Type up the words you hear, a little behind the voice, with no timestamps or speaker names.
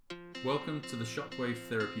Welcome to the Shockwave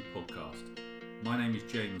Therapy Podcast. My name is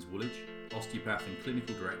James Woolidge, osteopath and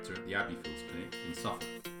clinical director at the Abbeyfields Clinic in Suffolk.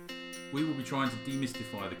 We will be trying to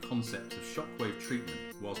demystify the concept of shockwave treatment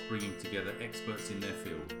whilst bringing together experts in their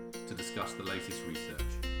field to discuss the latest research.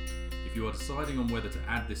 If you are deciding on whether to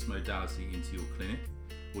add this modality into your clinic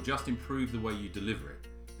or just improve the way you deliver it,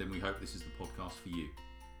 then we hope this is the podcast for you.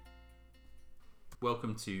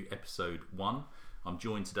 Welcome to episode 1. I'm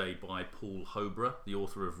joined today by Paul Hobrough, the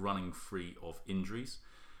author of Running Free of Injuries.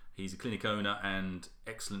 He's a clinic owner and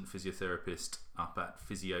excellent physiotherapist up at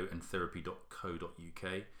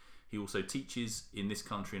physioandtherapy.co.uk. He also teaches in this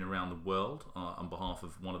country and around the world on behalf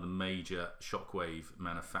of one of the major shockwave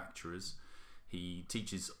manufacturers. He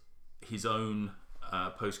teaches his own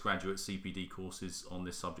postgraduate CPD courses on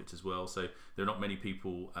this subject as well. So there are not many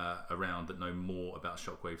people around that know more about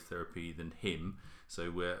shockwave therapy than him. So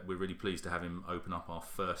we're really pleased to have him open up our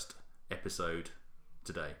first episode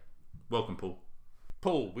today. Welcome, Paul.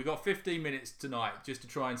 Paul, we've got 15 minutes tonight just to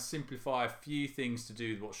try and simplify a few things to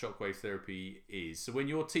do with what shockwave therapy is. So when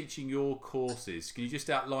you're teaching your courses, can you just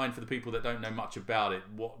outline for the people that don't know much about it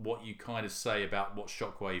what you kind of say about what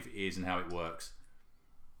shockwave is and how it works?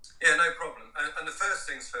 Yeah, no problem. And the first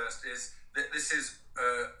things first is that this is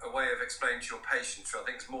a way of explaining to your patient, which I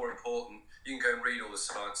think is more important. You can go and read all the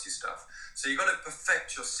sciencey stuff. So you've got to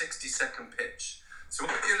perfect your 60-second pitch. So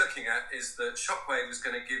what you're looking at is that shockwave is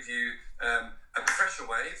going to give you a pressure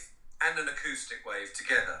wave and an acoustic wave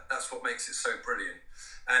together. That's what makes it so brilliant.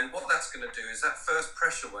 And what that's going to do is that first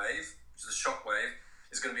pressure wave, which is the shockwave,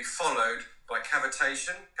 is going to be followed by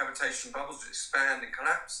cavitation bubbles which expand and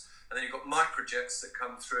collapse. And then you've got microjets that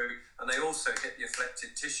come through and they also hit the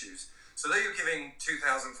affected tissues. So though you're giving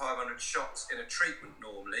 2,500 shocks in a treatment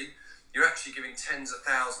normally, you're actually giving tens of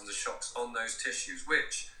thousands of shocks on those tissues,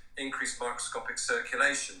 which increase microscopic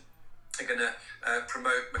circulation. They're going to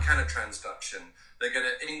promote mechanotransduction. They're going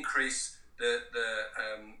to increase the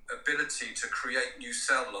ability to create new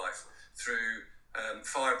cell life through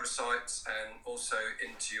fibrocytes and also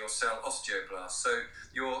into your cell osteoblasts. So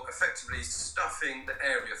you're effectively stuffing the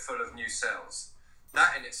area full of new cells.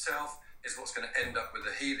 That in itself is what's going to end up with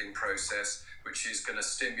a healing process, which is going to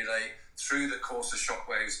stimulate through the course of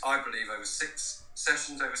shockwaves, I believe, over 6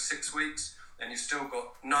 sessions, over 6 weeks, and you've still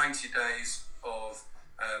got 90 days of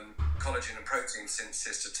collagen and protein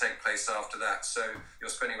synthesis to take place after that. So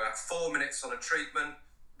you're spending about 4 minutes on a treatment,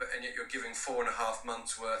 and yet you're giving 4.5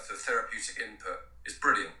 months worth of therapeutic input. It's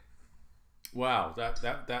brilliant. Wow,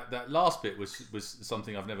 that last bit was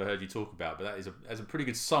something I've never heard you talk about, but that is a pretty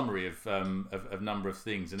good summary of number of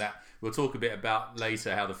things, and that we'll talk a bit about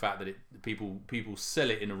later. How the fact that people sell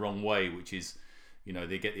it in a wrong way, which is, you know,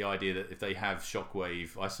 they get the idea that if they have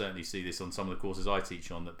shockwave, I certainly see this on some of the courses I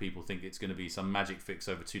teach on, that people think it's going to be some magic fix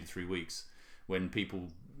over 2 to 3 weeks, when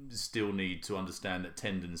people still need to understand that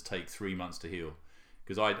tendons take 3 months to heal.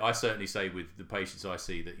 Because I certainly say with the patients I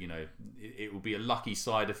see that, you know, it will be a lucky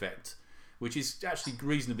side effect, which is actually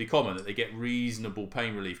reasonably common, that they get reasonable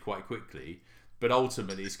pain relief quite quickly, but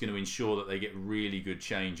ultimately it's going to ensure that they get really good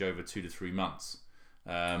change over 2 to 3 months.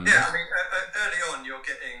 Yeah, I mean, early on you're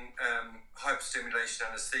getting hyperstimulation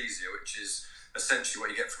anesthesia, which is essentially what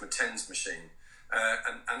you get from a TENS machine.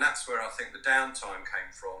 And that's where I think the downtime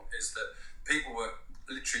came from, is that people were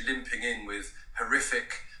literally limping in with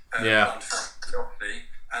horrific unfunctionality,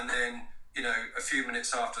 and then, you know, a few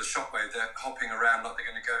minutes after the shockwave, they're hopping around like they're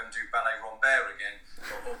going to go and do ballet rambert again,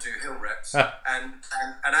 or do hill reps. and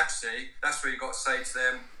actually, that's where you've got to say to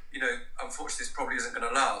them, you know, unfortunately, this probably isn't going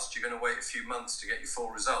to last. You're going to wait a few months to get your full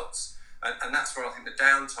results. And that's where I think the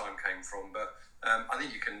downtime came from. But I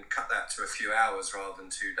think you can cut that to a few hours rather than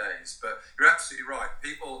 2 days. But you're absolutely right.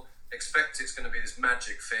 People expect it's going to be this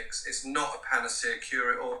magic fix. It's not a panacea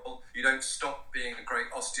cure-it-all. You don't stop being a great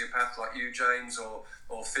osteopath like you, James, or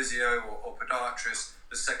physio or podiatrist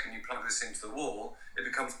the second you plug this into the wall. It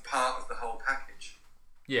becomes part of the whole package.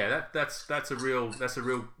 Yeah, that's a real.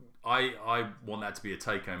 I want that to be a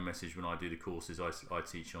take-home message when I do the courses I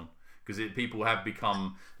teach on, because people have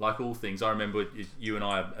become, like all things. I remember you and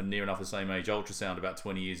I are near enough the same age. Ultrasound about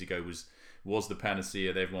 20 years ago was the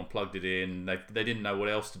panacea. Everyone plugged it in. They didn't know what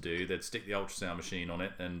else to do. They'd stick the ultrasound machine on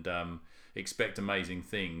it and expect amazing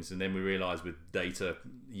things. And then we realised with data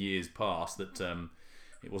years past that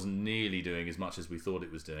it wasn't nearly doing as much as we thought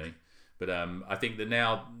it was doing. But I think that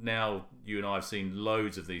now you and I have seen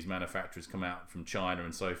loads of these manufacturers come out from China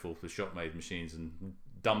and so forth with shockwave machines and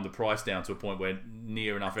dumb the price down to a point where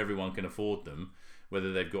near enough everyone can afford them,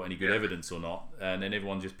 whether they've got any good evidence or not. And then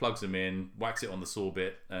everyone just plugs them in, whacks it on the saw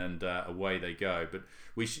bit, and away they go. But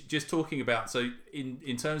just talking about, so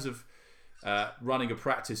in terms of running a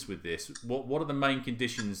practice with this, what are the main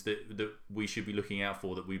conditions that we should be looking out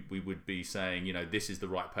for, that we would be saying, this is the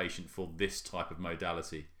right patient for this type of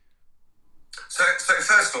modality? So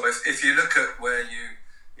first of all, if you look at where you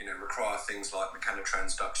require things like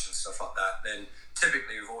mechanotransduction, stuff like that, then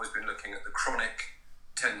typically we've always been looking at the chronic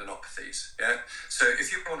tendinopathies. Yeah. So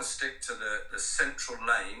if you want to stick to the central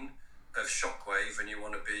lane of Shockwave, and you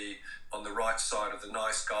want to be on the right side of the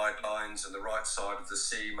NICE guidelines and the right side of the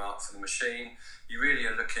CE mark for the machine, you really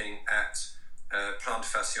are looking at plantar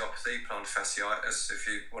fasciopathy, plantar fasciitis, if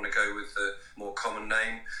you want to go with the more common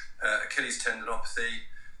name, Achilles tendinopathy.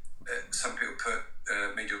 Some people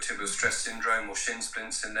put medial tibial stress syndrome or shin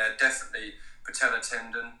splints in there. Definitely patella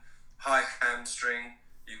tendon, high hamstring.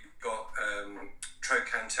 You've got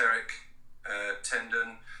trochanteric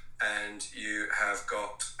tendon, and you have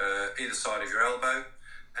got either side of your elbow,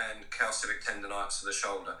 and calcific tendonitis of the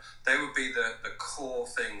shoulder. They would be the core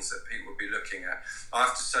things that people would be looking at. I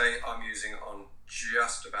have to say, I'm using it on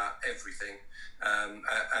just about everything.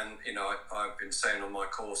 I've been saying on my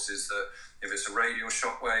courses that if it's a radial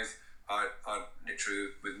shockwave, I literally,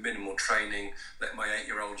 with minimal training, let my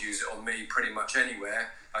 8-year-old use it on me pretty much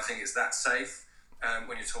anywhere. I think it's that safe.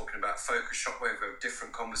 When you're talking about focus shockwave, we have a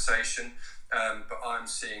different conversation. But I'm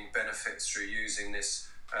seeing benefits through using this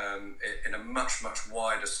in a much, much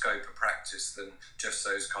wider scope of practice than just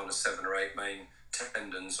those kind of 7 or 8 main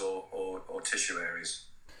tendons or tissue areas.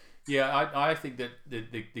 Yeah, I think that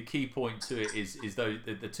the key point to it is though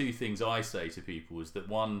the two things I say to people is that,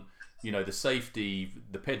 one, the safety,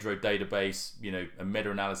 the Pedro database, a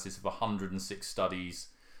meta-analysis of 106 studies,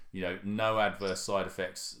 no adverse side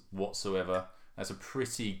effects whatsoever. That's a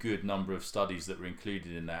pretty good number of studies that were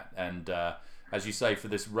included in that, and as you say, for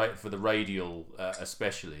the radial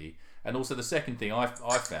especially. And also the second thing I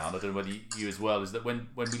found, I don't know whether you as well, is that when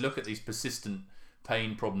we look at these persistent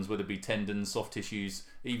pain problems, whether it be tendons, soft tissues,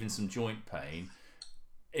 even some joint pain,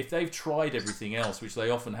 if they've tried everything else, which they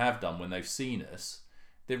often have done when they've seen us,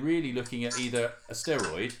 they're really looking at either a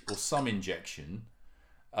steroid or some injection,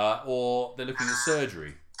 or they're looking at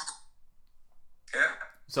surgery. Yeah.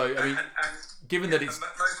 So, I mean, given that it's...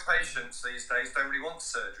 Most patients these days don't really want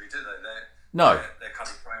surgery, do they? They're kind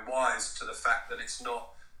of very wise to the fact that it's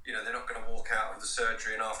not, they're not going to walk out of the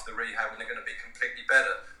surgery and after the rehab and they're going to be completely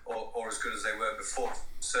better or as good as they were before.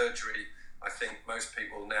 Surgery, I think most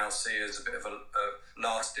people now see as a bit of a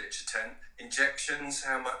last-ditch attempt. Injections,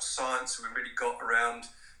 how much science have we really got around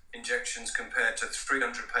injections compared to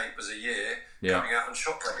 300 papers a year coming out on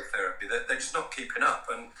shockwave therapy? They're just not keeping up,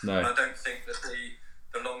 and I don't think that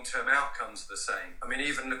the long-term outcomes are the same. I mean,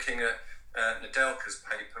 even looking at Nedelka's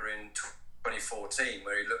paper in 2014,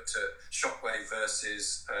 where he looked at shockwave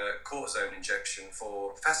versus cortisone injection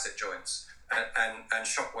for facet joints, and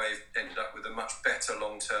shockwave ended up with a much better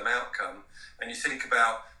long-term outcome. And you think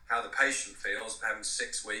about how the patient feels having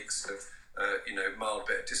 6 weeks of mild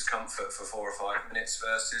bit of discomfort for 4 or 5 minutes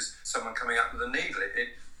versus someone coming up with a needle.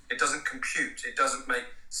 It doesn't compute. It doesn't make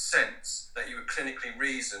sense that you would clinically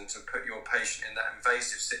reason to put your patient in that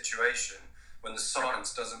invasive situation when the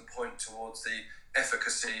science doesn't point towards the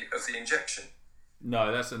efficacy of the injection.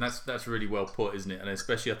 No, that's really well put, isn't it? And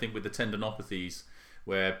especially I think with the tendinopathies,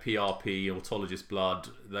 where PRP, autologous blood,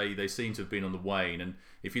 they seem to have been on the wane. And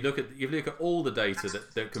if you look at all the data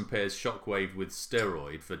that compares shockwave with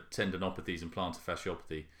steroid for tendinopathies and plantar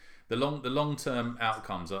fasciopathy, the long-term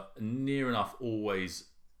outcomes are near enough always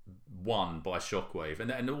won by shockwave,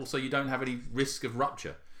 and also you don't have any risk of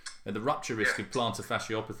rupture. And the rupture risk of plantar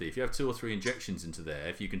fasciopathy, if you have 2 or 3 injections into there,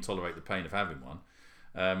 if you can tolerate the pain of having one,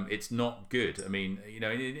 it's not good. I mean,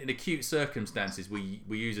 in acute circumstances, we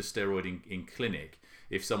use a steroid in clinic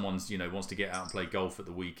if someone's wants to get out and play golf at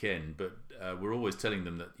the weekend, but we're always telling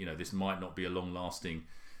them that this might not be a long-lasting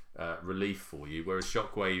relief for you, whereas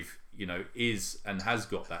shockwave is and has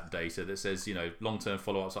got that data that says long-term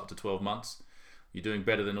follow-ups up to 12 months. You're doing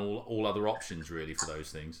better than all other options really for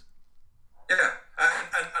those things. Yeah,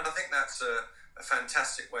 and I think that's a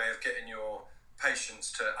fantastic way of getting your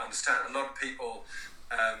patients to understand. A lot of people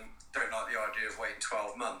don't like the idea of waiting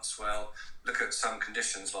 12 months. Well, look at some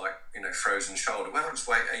conditions like frozen shoulder. Well, just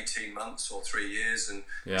wait 18 months or 3 years and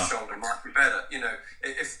the shoulder might be better.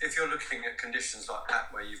 If you're looking at conditions like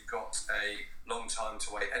that where you've got a long time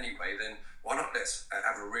to wait anyway, then why not let's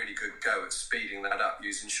have a really good go at speeding that up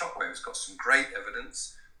using shockwave. It's got some great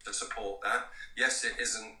evidence to support that. Yes, it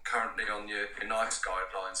isn't currently on your NICE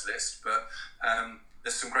guidelines list, but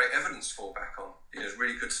there's some great evidence to fall back on. There's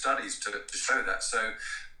really good studies to show that. So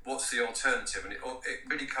what's the alternative? And it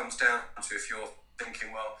really comes down to, if you're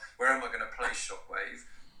thinking, well, where am I going to place shockwave?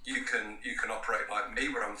 You can operate like me,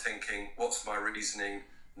 where I'm thinking, what's my reasoning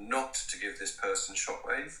not to give this person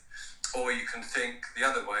Shockwave, or you can think the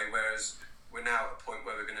other way, whereas we're now at a point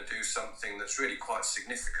where we're going to do something that's really quite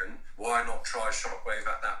significant. Why not try Shockwave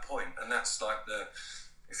at that point? And that's like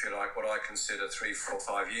if you like, what I consider 3, 4,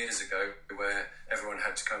 5 years ago, where everyone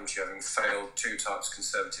had to come to you having failed 2 types of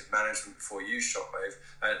conservative management before you use Shockwave.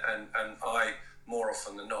 And I, more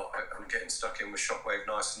often than not, I'm getting stuck in with Shockwave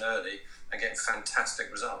nice and early and getting fantastic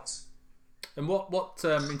results. And what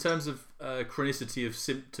in terms of chronicity of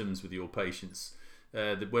symptoms with your patients,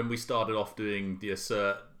 when we started off doing the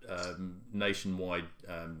Assert nationwide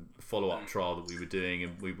follow-up trial that we were doing,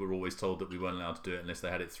 and we were always told that we weren't allowed to do it unless they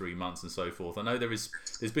had it 3 months and so forth. I know there's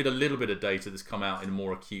been a little bit of data that's come out in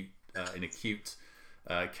more acute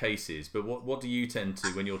cases, but what do you tend to,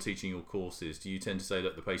 when you're teaching your courses, do you tend to say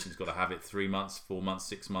that the patient's got to have it 3 months, 4 months,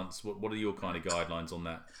 6 months? What are your kind of guidelines on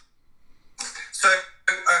that? So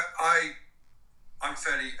I'm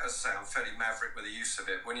fairly maverick with the use of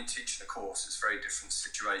it. When you're teaching a course, it's a very different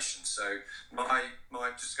situation. So my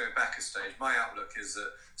just go back a stage, my outlook is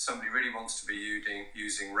that somebody really wants to be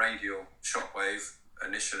using radial Shockwave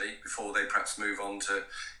initially before they perhaps move on to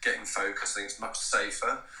getting focus. I think it's much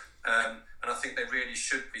safer. And I think they really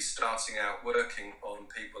should be starting out working on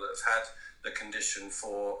people that have had the condition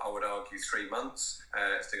for, I would argue, 3 months,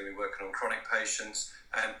 if they're going to be working on chronic patients,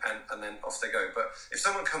 and then off they go. But if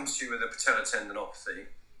someone comes to you with a patellar tendinopathy,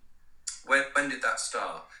 when did that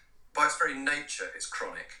start? By its very nature, it's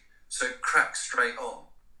chronic. So it cracks straight on.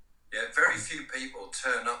 Yeah, very few people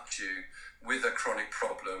turn up to you with a chronic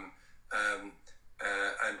problem, and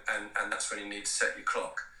that's when you need to set your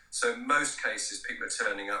clock. So in most cases, people are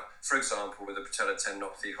turning up, for example, with a patellar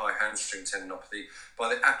tendinopathy, high hamstring tendinopathy. By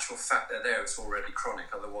the actual fact they're there, it's already chronic.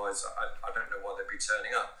 Otherwise, I don't know why they'd be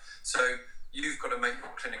turning up. So you've got to make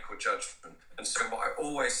your clinical judgment. And so what I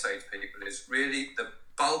always say to people is really the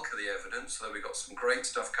bulk of the evidence, although we've got some great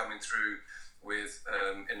stuff coming through with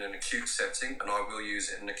in an acute setting, and I will use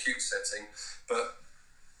it in an acute setting, but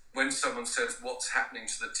when someone says what's happening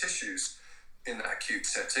to the tissues in that acute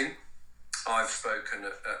setting, I've spoken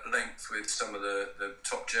at length with some of the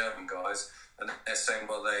top German guys, and they're saying,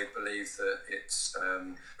 well, they believe that it's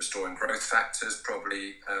restoring growth factors,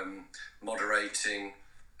 probably moderating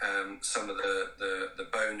some of the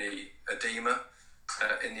bony edema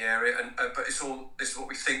in the area, but this is what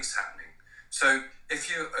we think's happening. So if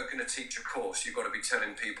you are going to teach a course, you've got to be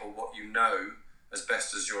telling people what you know as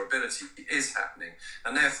best as your ability is happening,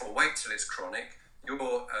 and therefore wait till it's chronic.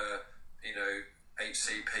 Your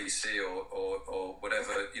HCPC or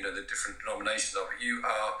whatever, the different denominations of it, you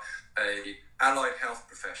are a allied health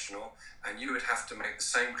professional, and you would have to make the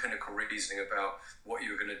same clinical reasoning about what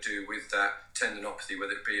you're going to do with that tendinopathy,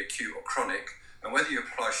 whether it be acute or chronic, and whether you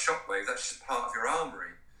apply Shockwave, that's just part of your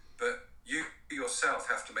armoury. But you yourself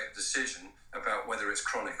have to make a decision about whether it's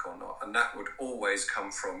chronic or not, and that would always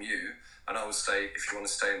come from you. And I would say, if you want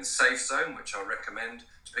to stay in the safe zone, which I recommend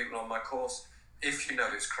to people on my course, if you know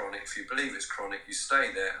it's chronic, if you believe it's chronic, you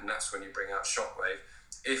stay there, and that's when you bring out Shockwave,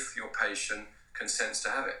 if your patient consents to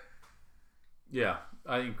have it. Yeah,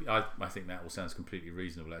 I think that all sounds completely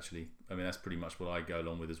reasonable, actually. I mean, that's pretty much what I go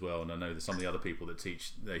along with as well, and I know that some of the other people that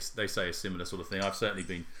teach, they say a similar sort of thing. I've certainly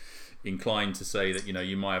been inclined to say that,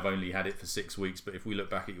 you might have only had it for 6 weeks, but if we look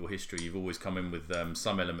back at your history, you've always come in with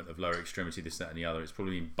some element of lower extremity, this, that and the other. It's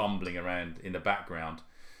probably been bumbling around in the background.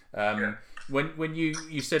 Yeah. When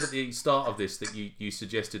you said at the start of this that you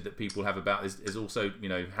suggested that people have about is also,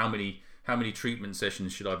 how many treatment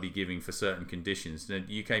sessions should I be giving for certain conditions? And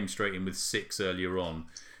you came straight in with 6 earlier on.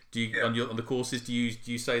 Do you on the courses, do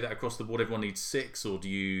you say that across the board everyone needs 6, or do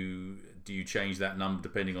you change that number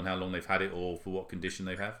depending on how long they've had it or for what condition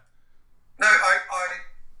they have? No, I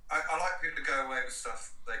like people to go away with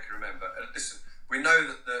stuff they can remember. Listen, we know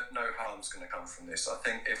that no harm's going to come from this. I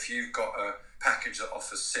think if you've got a package that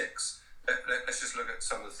offers 6, let's just look at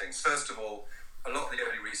some of the things. First of all, a lot of the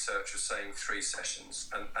early research is saying 3 sessions,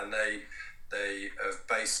 and they have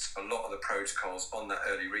based a lot of the protocols on that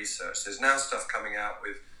early research. There's now stuff coming out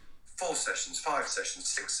with 4 sessions, 5 sessions,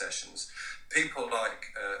 6 sessions. People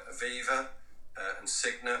like Aviva and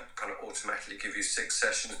Cigna kind of automatically give you 6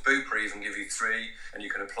 sessions. Bupa even give you 3, and you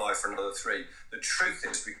can apply for another 3. The truth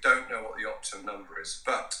is we don't know what the optimum number is,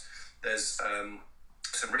 but there's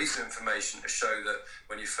some recent information to show that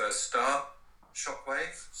when you first start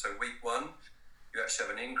Shockwave, so week 1, you actually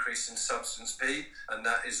have an increase in substance P, and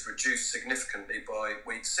that is reduced significantly by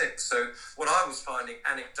week 6. So what I was finding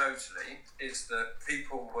anecdotally is that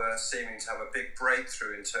people were seeming to have a big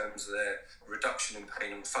breakthrough in terms of their reduction in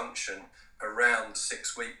pain and function around the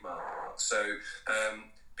 6-week mark. So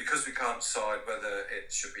because we can't decide whether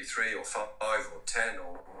it should be 3 or 5 or 10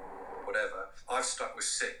 or whatever. I've stuck with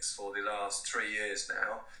 6 for the last 3 years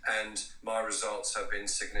now, and my results have been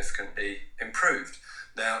significantly improved.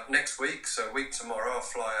 Now, next week, so a week tomorrow, I'll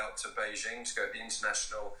fly out to Beijing to go to the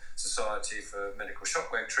International Society for Medical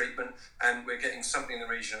Shockwave Treatment, and we're getting something in the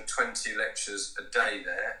region of 20 lectures a day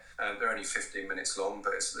there. They're only 15 minutes long,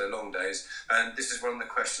 but they're long days. And this is one of the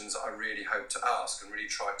questions I really hope to ask and really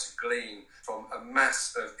try to glean from a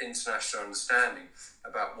mass of international understanding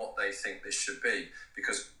about what they think this should be.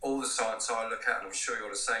 Because all the science I look at, and I'm sure you're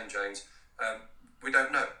the same, James, we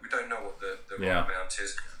don't know. We don't know what the right amount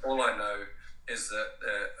is. All I know is that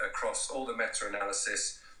across all the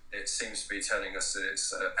meta-analysis, it seems to be telling us that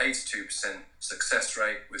it's 82% success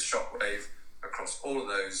rate with Shockwave across all of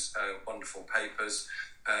those wonderful papers.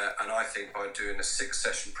 And I think by doing a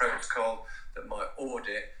 6-session protocol, that my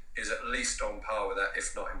audit is at least on par with that,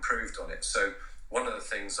 if not improved on it. So one of the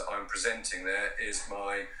things that I'm presenting there is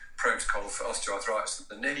my protocol for osteoarthritis of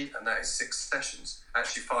the knee, and that is 6 sessions.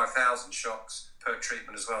 Actually 5,000 shocks per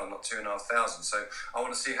treatment as well, not 2,500. So I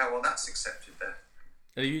want to see how well that's accepted there.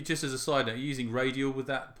 Are you, just as a side note, are you using radial with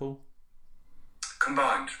that, Paul?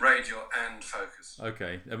 Combined, radial and focus.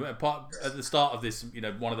 Okay. At the start of this,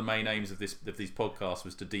 one of the main aims of these podcasts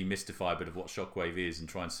was to demystify a bit of what Shockwave is and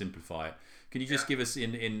try and simplify it. Can you just give us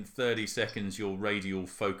in 30 seconds your radial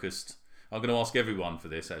focused? I'm going to ask everyone for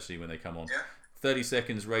this actually when they come on. Yeah. 30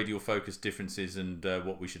 seconds radial focused differences and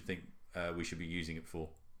what we should think we should be using it for.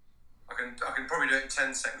 I can probably do it in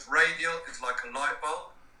 10 seconds. Radial is like a light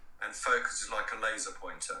bulb, and focus is like a laser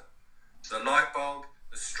pointer. So the light bulb,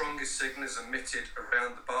 the strongest signal is emitted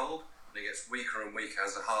around the bulb, and it gets weaker and weaker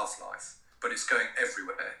as a half-life. But it's going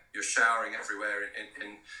everywhere. You're showering everywhere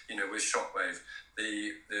in with Shockwave.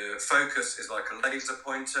 The focus is like a laser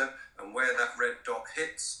pointer, and where that red dot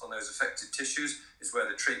hits on those affected tissues is where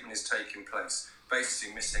the treatment is taking place,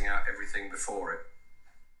 basically missing out everything before it.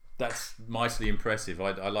 That's nicely impressive.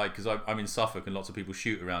 I like, because I'm in Suffolk and lots of people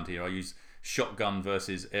shoot around here. I use shotgun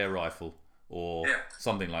versus air rifle or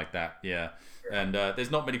something like that. Yeah. And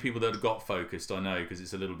there's not many people that have got focused, I know, because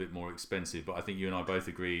it's a little bit more expensive. But I think you and I both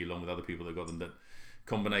agree, along with other people that got them, that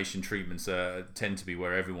combination treatments tend to be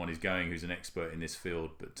where everyone is going who's an expert in this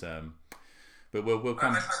field. But we'll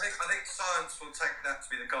come. I think science will take that to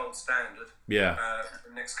be the gold standard. Yeah.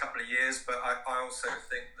 In the next couple of years. But I also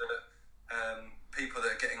think that people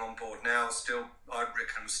that are getting on board now I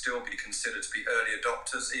reckon, will still be considered to be early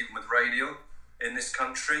adopters, even with radial. In this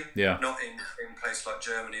country, not in places like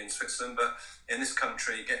Germany and Switzerland, but in this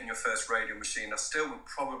country, getting your first radial machine, I still would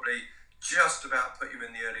probably just about put you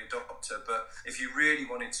in the early adopter. But if you really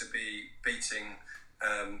wanted to be beating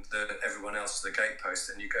everyone else to the gatepost,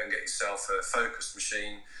 then you go and get yourself a focused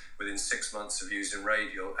machine within 6 months of using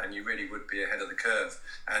radial, and you really would be ahead of the curve.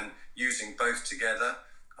 And using both together,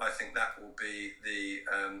 I think that will be the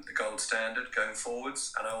gold standard going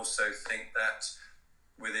forwards. And I also think that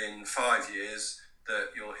within 5 years that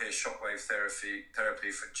you'll hear shockwave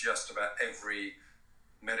therapy for just about every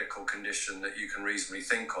medical condition that you can reasonably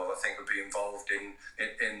think of, I think would be involved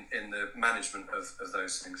in the management of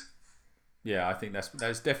those things. Yeah, I think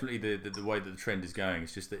that's definitely the way that the trend is going.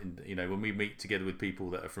 It's just that when we meet together with people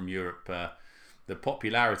that are from Europe, the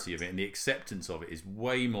popularity of it and the acceptance of it is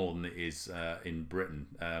way more than it is in Britain.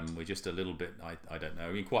 We're just a little bit, I don't know.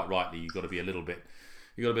 I mean, quite rightly, you've got to be a little bit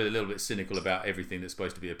cynical about everything that's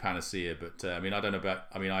supposed to be a panacea. But I don't know about.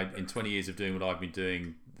 In 20 years of doing what I've been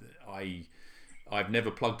doing, I've never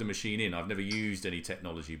plugged a machine in. I've never used any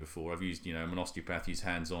technology before. I've used, I'm an osteopath, use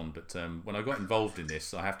hands-on. But when I got involved in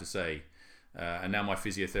this, I have to say, and now my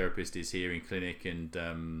physiotherapist is here in clinic. And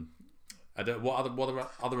what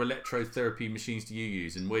other electrotherapy machines do you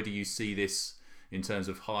use, and where do you see this in terms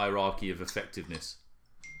of hierarchy of effectiveness?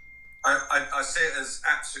 I see it as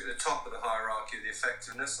absolutely the top of the hierarchy of the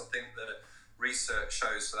effectiveness. I think the research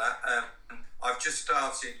shows that. I've just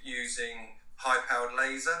started using high-powered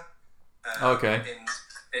laser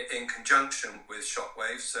in conjunction with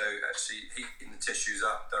Shockwave, so actually heating the tissues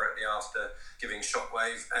up directly after giving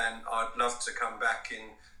Shockwave, and I'd love to come back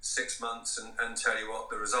in 6 months and tell you what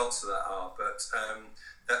the results of that are. But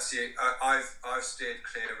that's it. I've steered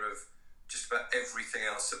clear of just about everything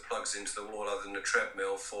else that plugs into the wall other than the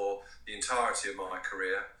treadmill for the entirety of my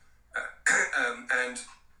career. And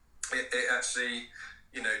it actually,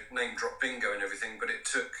 name drop bingo and everything, but it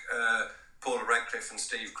took Paula Radcliffe and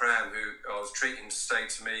Steve Cram, who I was treating, to say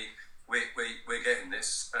to me, we're getting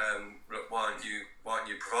this, look, why aren't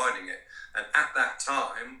you providing it? And at that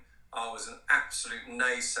time, I was an absolute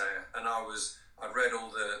naysayer, and I'd read all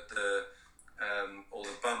the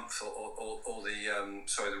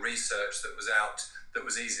the research that was out that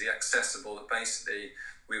was easily accessible, that basically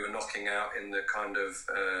we were knocking out in the kind of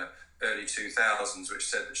early 2000s, which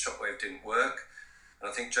said that Shockwave didn't work. And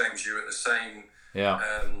I think, James, you were at the same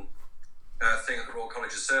thing at the Royal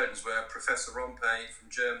College of Surgeons, where Professor Rompe from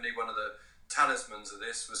Germany, one of the talismans of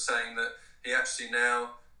this, was saying that he actually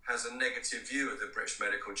now has a negative view of the British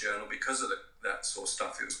Medical Journal because of that sort of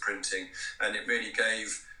stuff it was printing. And it really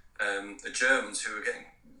gave the Germans, who were getting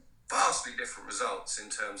vastly different results in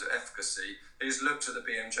terms of efficacy, they just looked at the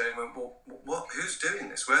BMJ and went, well, what? Who's doing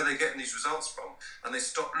this? Where are they getting these results from? And they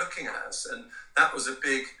stopped looking at us. And that was a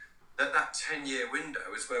big... That 10-year window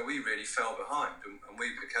is where we really fell behind, and we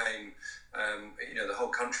became, the whole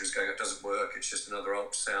country is going, it doesn't work, it's just another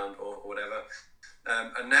ultrasound or whatever.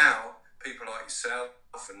 And now people like yourself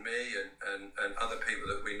and me and other people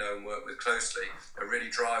that we know and work with closely are really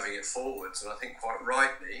driving it forwards. And I think quite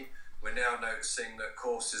rightly, we're now noticing that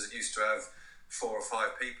courses that used to have 4 or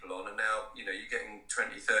 5 people on, and now, you're getting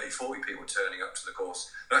 20, 30, 40 people turning up to the course.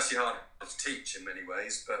 It's actually hard to teach in many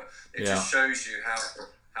ways, but it just shows you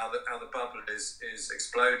how the bubble is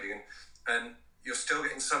exploding, and you're still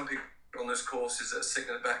getting some people on those courses that are sitting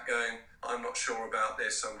at the back going, I'm not sure about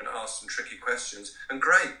this, I'm going to ask some tricky questions. And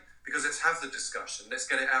great, because let's have the discussion, let's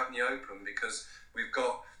get it out in the open, because we've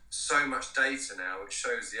got so much data now which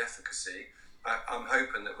shows the efficacy. I'm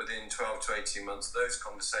hoping that within 12 to 18 months those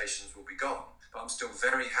conversations will be gone, but I'm still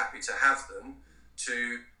very happy to have them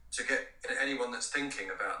to get anyone that's thinking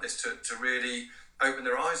about this to really open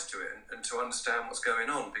their eyes to it and to understand what's going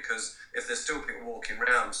on. Because if there's still people walking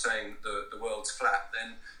around saying the world's flat,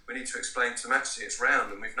 then we need to explain to them actually it's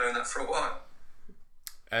round, and we've known that for a while.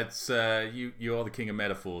 It's you are the king of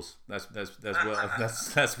metaphors.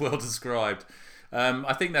 That's well described.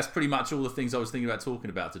 I think that's pretty much all the things I was thinking about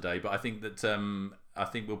talking about today. But I think that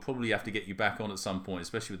we'll probably have to get you back on at some point,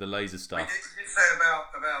 especially with the laser stuff. You did say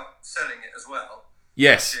about selling it as well.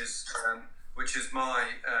 Yes. Which is my.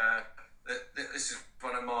 This is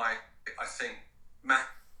one of my, I think,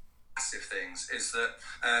 massive things, is that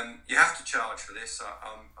you have to charge for this.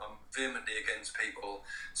 I'm vehemently against people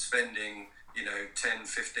spending 10,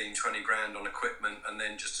 15, 20 grand on equipment and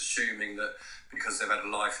then just assuming that because they've had a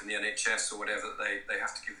life in the NHS or whatever, that they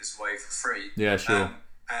have to give this away for free. Yeah, sure.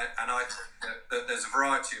 And I think that there's a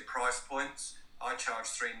variety of price points. I charge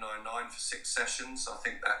 $399 for 6 sessions. I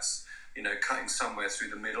think that's cutting somewhere through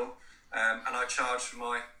the middle. And I charge for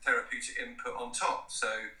my therapeutic input on top.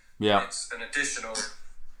 So it's an additional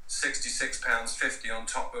 £66.50 on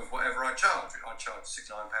top of whatever I charge. I charge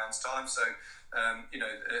 £69 times. So,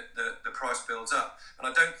 the price builds up. And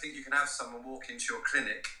I don't think you can have someone walk into your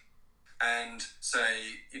clinic and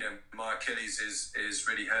say, my Achilles is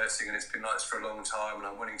really hurting and it's been like this for a long time and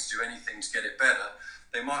I'm willing to do anything to get it better.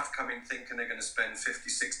 They might have come in thinking they're going to spend 50,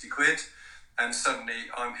 60 quid. And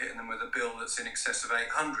suddenly I'm hitting them with a bill that's in excess of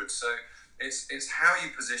 800. So it's how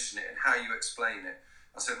you position it and how you explain it.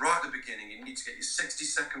 I said right at the beginning, you need to get your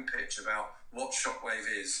 60-second pitch about what Shockwave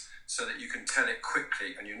is so that you can tell it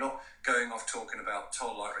quickly and you're not going off talking about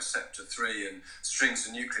toll-like receptor 3 and strings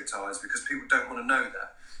and nucleotides, because people don't want to know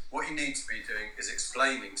that. What you need to be doing is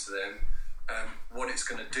explaining to them what it's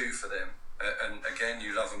going to do for them. And again,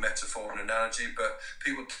 you love a metaphor and analogy, but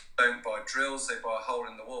people don't buy drills, they buy a hole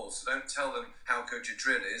in the wall. So don't tell them how good your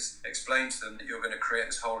drill is. Explain to them that you're going to create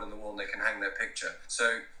this hole in the wall and they can hang their picture.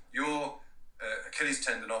 So your Achilles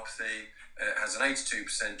tendinopathy has an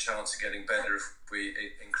 82% chance of getting better if we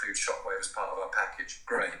include Shockwave as part of our package.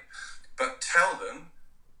 Great. But tell them,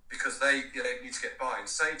 because they need to get by, and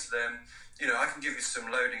say to them, I can give you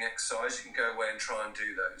some loading exercise, you can go away and try and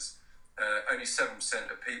do those. Only 7%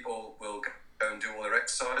 of people will go and do all their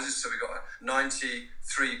exercises, so we've got a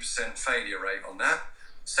 93% failure rate on that.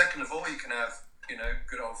 Second of all, you can have,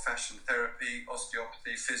 good old-fashioned therapy,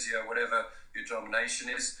 osteopathy, physio, whatever your denomination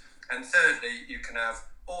is. And thirdly, you can have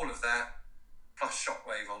all of that plus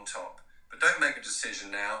Shockwave on top. But don't make a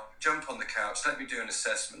decision now. Jump on the couch, let me do an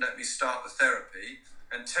assessment, let me start the therapy,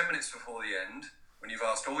 and 10 minutes before the end, when you've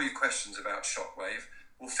asked all your questions about Shockwave,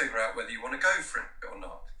 we'll figure out whether you want to go for it or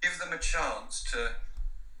not. Give them a chance to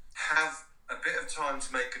have a bit of time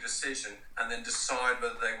to make a decision and then decide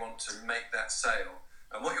whether they want to make that sale.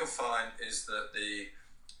 And what you'll find is that the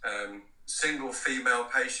single female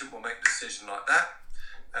patient will make a decision like that.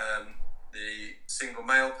 The single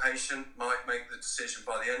male patient might make the decision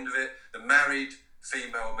by the end of it. The married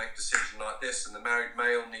female will make a decision like this, and the married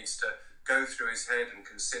male needs to go through his head and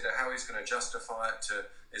consider how he's going to justify it to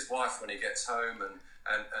his wife when he gets home and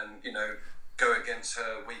go against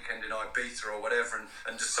her weekend in Ibiza or whatever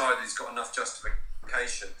and decide that he's got enough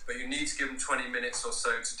justification. But you need to give them 20 minutes or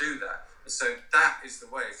so to do that. And so that is the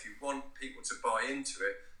way. If you want people to buy into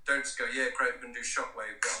it, don't just go, yeah, great, we're going to do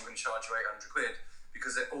Shockwave, but I'm going to charge you 800 quid,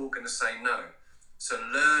 because they're all going to say no. So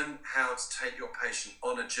learn how to take your patient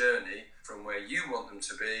on a journey from where you want them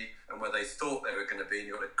to be and where they thought they were going to be, and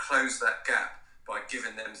you've got to close that gap by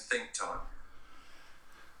giving them think time.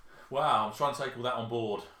 Wow, I'm trying to take all that on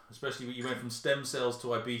board, especially when you went from stem cells to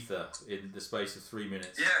Ibiza in the space of 3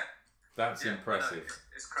 minutes. Yeah. That's impressive.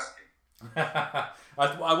 It's cracking.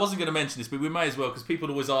 I wasn't going to mention this, but we may as well, because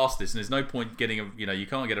people always ask this, and there's no point getting, you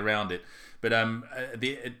can't get around it. But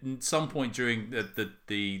at some point during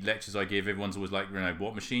the lectures I give, everyone's always like,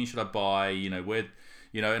 what machine should I buy? Where,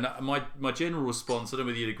 and my general response, I don't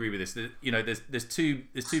know whether you'd agree with this. There's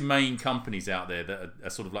two main companies out there that are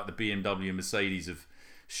sort of like the BMW and Mercedes of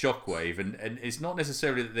Shockwave, and it's not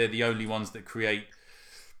necessarily that they're the only ones that create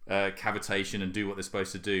cavitation and do what they're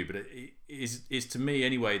supposed to do, but it is to me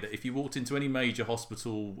anyway that if you walked into any major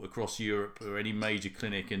hospital across Europe or any major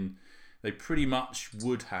clinic, and they pretty much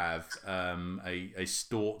would have a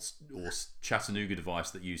Storz or Chattanooga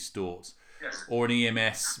device that use Storz, yes, or an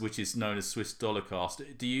EMS which is known as Swiss dollar cast.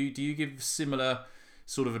 Do you give similar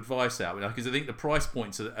sort of advice out? Because I think the price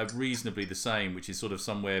points are reasonably the same, which is sort of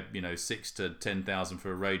somewhere 6,000 to 10,000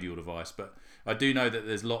 for a radial device, but I do know that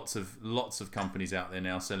there's lots of companies out there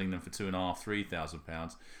now selling them for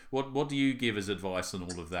 £2,500-3,000. What do you give as advice on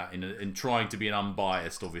all of that in trying to be an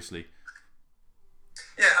unbiased, obviously?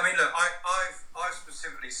 Yeah, I mean, look, I've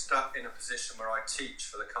specifically stuck in a position where I teach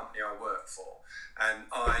for the company I work for, and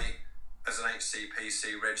I, as an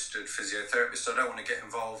HCPC registered physiotherapist, I don't want to get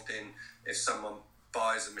involved in if someone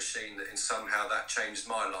buys a machine that in somehow that changes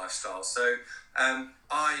my lifestyle. So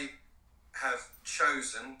I have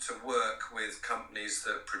chosen to work with companies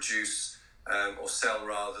that produce or sell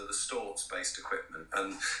rather the Storz-based equipment,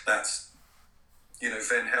 and that's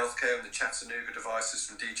Venn Healthcare and the Chattanooga devices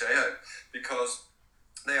from DJO, because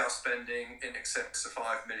they are spending in excess of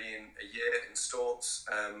 $5 million a year in Storz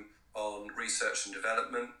on research and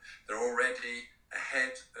development. They're already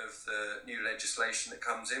ahead of the new legislation that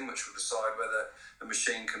comes in, which will decide whether a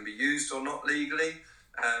machine can be used or not legally.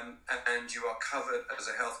 And you are covered as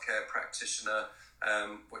a healthcare practitioner,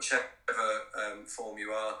 whichever form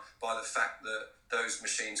you are, by the fact that those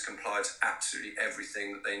machines comply to absolutely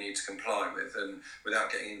everything that they need to comply with. And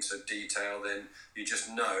without getting into detail, then you just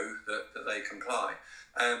know that they comply.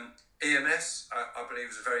 EMS, I believe,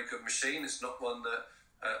 is a very good machine. It's not one that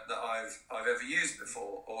I've ever used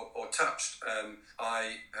before or touched.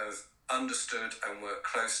 I have understood and worked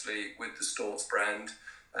closely with the Storz brand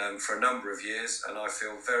for a number of years, and I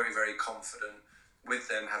feel very, very confident with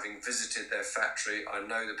them, having visited their factory. I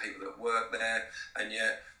know the people that work there, and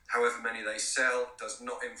yet however many they sell does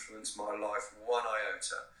not influence my life one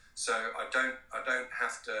iota. So I don't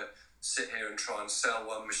have to sit here and try and sell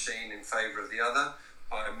one machine in favour of the other.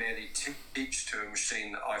 I merely teach to a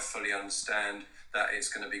machine that I fully understand that it's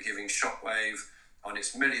going to be giving Shockwave on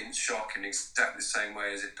its millionth shock in exactly the same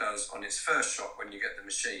way as it does on its first shock when you get the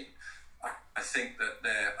machine. I think that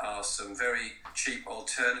there are some very cheap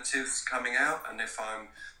alternatives coming out, and if I'm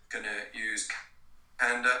going to use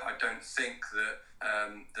Panda, I don't think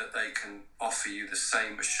that they can offer you the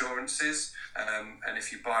same assurances. And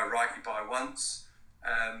if you buy right, you buy once.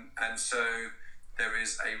 And so there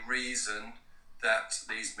is a reason that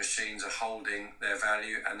these machines are holding their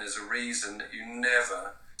value, and there's a reason that you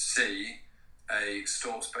never see a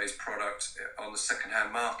Storz-based product on the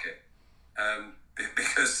second-hand market,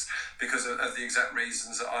 because of the exact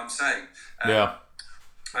reasons that I'm saying. Yeah.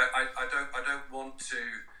 I don't want to,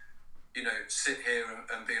 sit here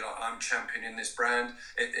and be like, I'm championing this brand.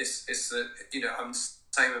 It's that, I'm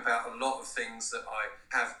saying about a lot of things that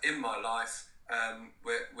I have in my life,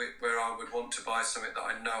 where I would want to buy something that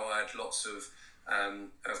I know I had lots of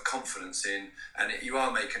confidence in, and you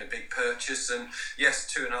are making a big purchase, and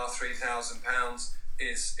yes, £2,500-3,000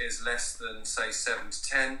 is less than say 7 to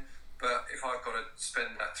 10, but if I've got to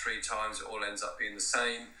spend that 3 times, it all ends up being the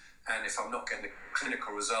same. And if I'm not getting the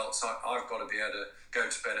clinical results, I've got to be able to go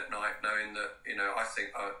to bed at night knowing that I think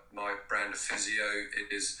my brand of physio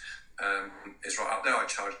is right up there. I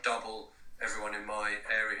charge double everyone in my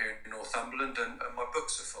area here in Northumberland, and my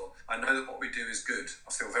books are full. I know that what we do is good.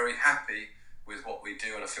 I feel very happy with what we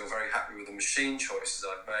do, and I feel very happy with the machine choices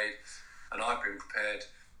I've made, and I've been prepared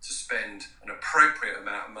to spend an appropriate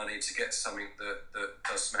amount of money to get something that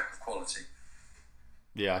does smack of quality.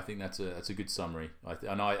 Yeah, I think that's a good summary.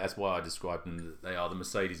 That's why I describe them. They are the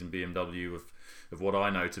Mercedes and BMW of what I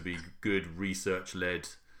know to be good research-led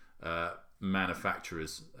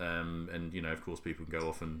manufacturers, and of course people can go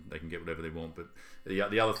off and they can get whatever they want. But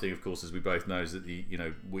the other thing, of course, as we both know, is that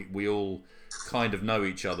we all kind of know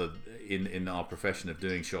each other in our profession of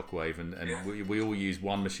doing Shockwave, and we all use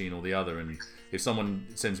one machine or the other. And if someone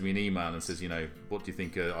sends me an email and says, what do you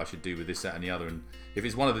think I should do with this, that, and the other, and if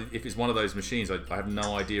it's one of those machines, I have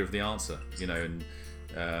no idea of the answer,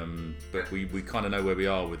 but we kind of know where we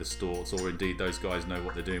are with the Storts, or indeed those guys know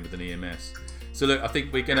what they're doing with an EMS. So look, I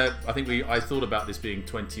thought about this being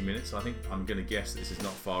 20 minutes. I'm gonna guess that this is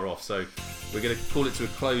not far off. So we're gonna call it to a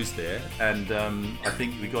close there, and I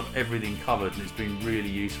think we got everything covered, and it's been really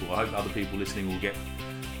useful. I hope other people listening will get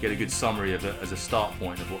a good summary of it as a start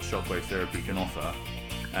point of what shockwave therapy can offer.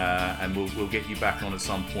 And we'll get you back on at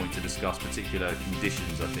some point to discuss particular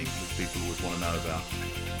conditions, I think, which people always want to know about.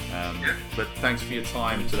 But thanks for your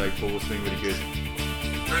time today, Paul. It's been really good.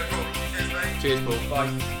 No problem. Cheers, mate. Cheers, Paul.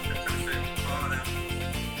 Bye.